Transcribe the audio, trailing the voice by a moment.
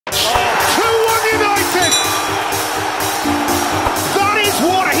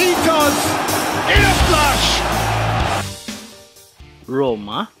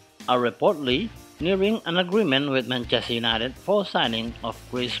Roma are reportedly nearing an agreement with Manchester United for signing of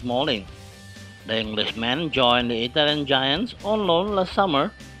Chris Smalling. The Englishman joined the Italian Giants on loan last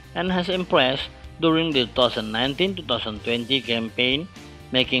summer and has impressed during the 2019-2020 campaign,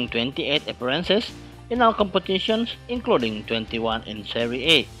 making 28 appearances in all competitions including 21 in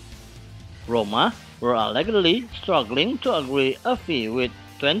Serie A. Roma were allegedly struggling to agree a fee with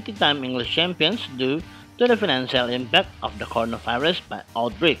 20-time English champions due to the financial impact of the coronavirus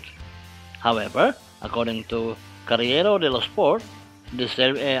outbreak. However, according to Corriere dello Sport, the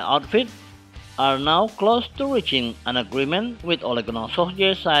Serie A outfit are now close to reaching an agreement with Ole Gunnar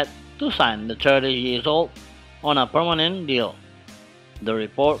Solskjaer's side to sign the 30-year-old on a permanent deal. The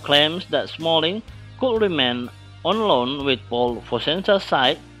report claims that Smalling could remain on loan with Paul Fosensa's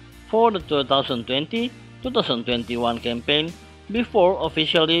side for the 2020-2021 campaign before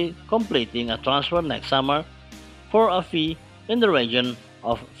officially completing a transfer next summer for a fee in the region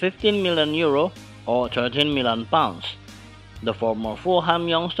of €15 million or £13 million. The former Fulham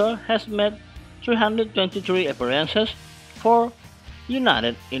youngster has made 323 appearances for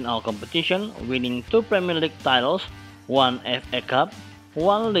United in all competitions, winning 2 Premier League titles, 1 FA Cup,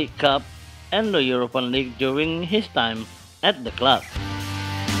 1 League Cup, and the European League during his time at the club.